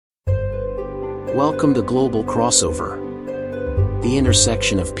Welcome to Global Crossover, the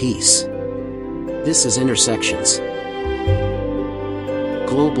intersection of peace. This is Intersections.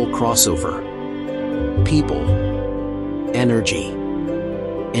 Global Crossover. People, energy,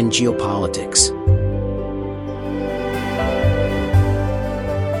 and geopolitics.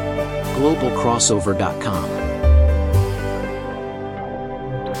 GlobalCrossover.com.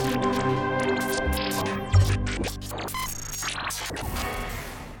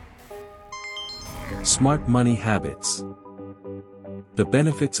 Smart money habits. The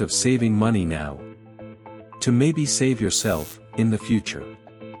benefits of saving money now. To maybe save yourself in the future.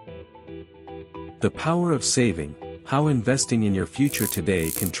 The power of saving, how investing in your future today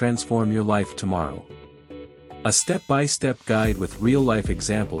can transform your life tomorrow. A step-by-step guide with real-life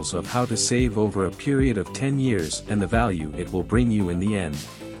examples of how to save over a period of 10 years and the value it will bring you in the end.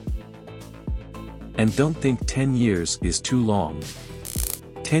 And don't think 10 years is too long.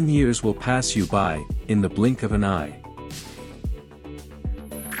 10 years will pass you by, in the blink of an eye.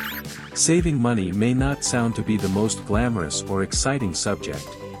 Saving money may not sound to be the most glamorous or exciting subject,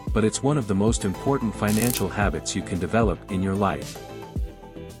 but it's one of the most important financial habits you can develop in your life.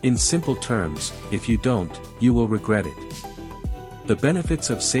 In simple terms, if you don't, you will regret it. The benefits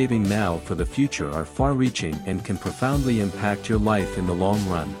of saving now for the future are far-reaching and can profoundly impact your life in the long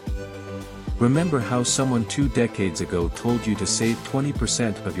run. Remember how someone 2 decades ago told you to save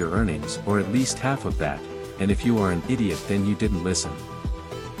 20% of your earnings or at least half of that, and if you are an idiot then you didn't listen.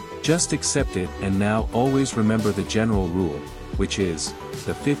 Just accept it and now always remember the general rule, which is,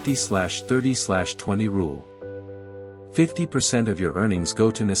 the 50/30/20 rule. 50% of your earnings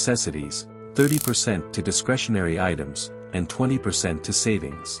go to necessities, 30% to discretionary items, and 20% to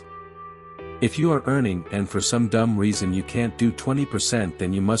savings. If you are earning and for some dumb reason you can't do 20%,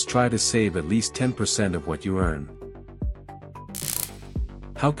 then you must try to save at least 10% of what you earn.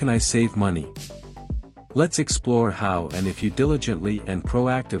 How can I save money? Let's explore how, and if you diligently and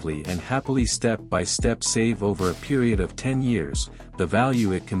proactively and happily step by step save over a period of 10 years, the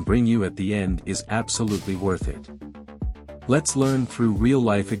value it can bring you at the end is absolutely worth it. Let's learn through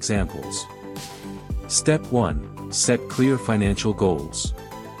real-life examples. Step 1. Set clear financial goals.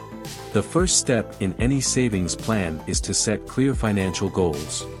 The first step in any savings plan is to set clear financial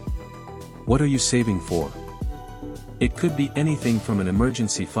goals. What are you saving for? It could be anything from an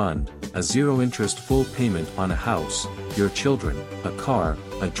emergency fund, a zero-interest full payment on a house, your children, a car,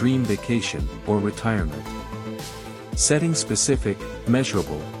 a dream vacation, or retirement. Setting specific,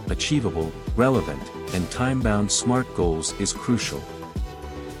 measurable, achievable, relevant, and time-bound SMART goals is crucial.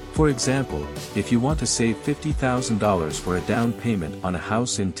 For example, if you want to save $50,000 for a down payment on a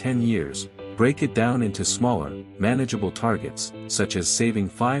house in 10 years, break it down into smaller, manageable targets, such as saving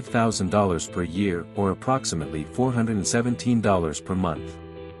 $5,000 per year or approximately $417 per month.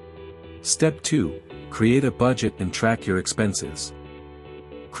 Step 2. Create a budget and track your expenses.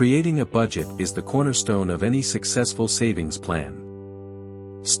 Creating a budget is the cornerstone of any successful savings plan.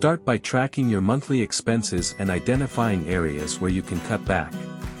 Start by tracking your monthly expenses and identifying areas where you can cut back.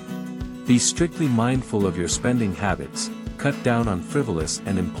 Be strictly mindful of your spending habits, cut down on frivolous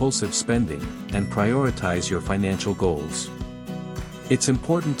and impulsive spending, and prioritize your financial goals. It's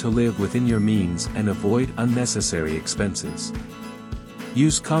important to live within your means and avoid unnecessary expenses.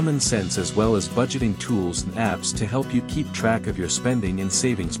 Use common sense as well as budgeting tools and apps to help you keep track of your spending and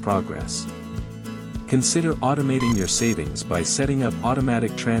savings progress. Consider automating your savings by setting up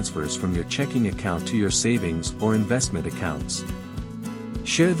automatic transfers from your checking account to your savings or investment accounts.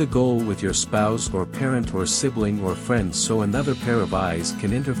 Share the goal with your spouse or parent or sibling or friend so another pair of eyes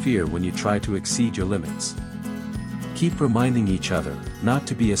can interfere when you try to exceed your limits. Keep reminding each other not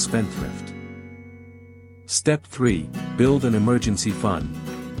to be a spendthrift. Step 3. Build an emergency fund.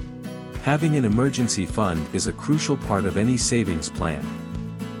 Having an emergency fund is a crucial part of any savings plan.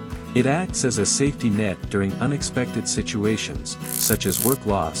 It acts as a safety net during unexpected situations, such as work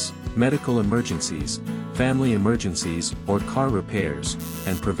loss, medical emergencies, family emergencies, or car repairs,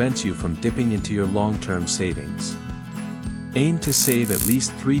 and prevents you from dipping into your long-term savings. Aim to save at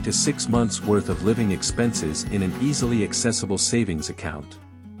least 3 to 6 months' worth of living expenses in an easily accessible savings account.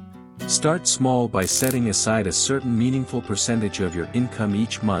 Start small by setting aside a certain meaningful percentage of your income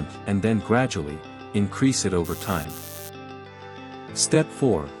each month and then gradually increase it over time. Step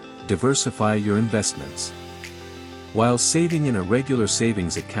 4. Diversify your investments. While saving in a regular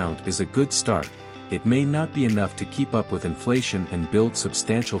savings account is a good start, it may not be enough to keep up with inflation and build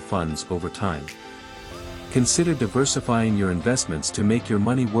substantial funds over time. Consider diversifying your investments to make your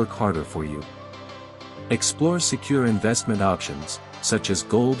money work harder for you. Explore secure investment options, such as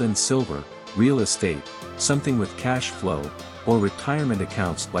gold and silver, real estate, something with cash flow, or retirement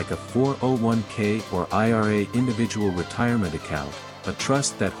accounts like a 401k or IRA individual retirement account, a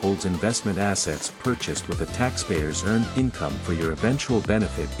trust that holds investment assets purchased with a taxpayer's earned income for your eventual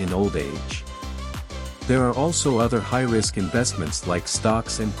benefit in old age. There are also other high-risk investments like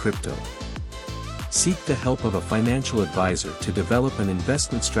stocks and crypto. Seek the help of a financial advisor to develop an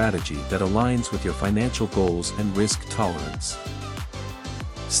investment strategy that aligns with your financial goals and risk tolerance.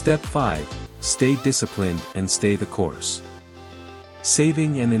 Step 5. Stay disciplined and stay the course.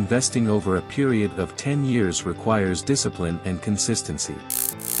 Saving and investing over a period of 10 years requires discipline and consistency.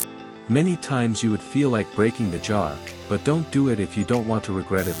 Many times you would feel like breaking the jar, but don't do it if you don't want to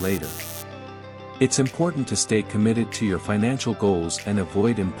regret it later. It's important to stay committed to your financial goals and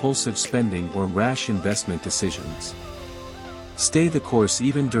avoid impulsive spending or rash investment decisions. Stay the course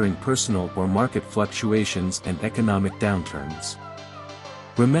even during personal or market fluctuations and economic downturns.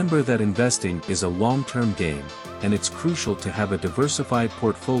 Remember that investing is a long-term game, and it's crucial to have a diversified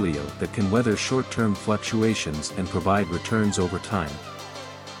portfolio that can weather short-term fluctuations and provide returns over time.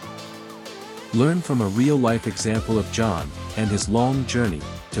 Learn from a real-life example of John and his long journey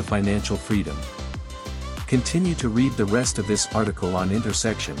to financial freedom. Continue to read the rest of this article on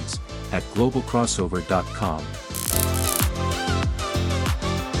intersections at globalcrossover.com.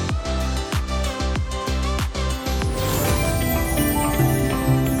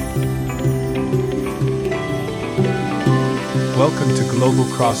 Welcome to Global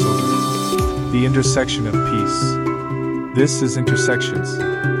Crossover, the intersection of peace. This is Intersections.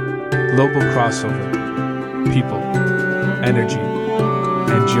 Global Crossover. People, energy,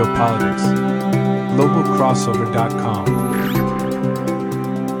 and geopolitics. globalcrossover.com.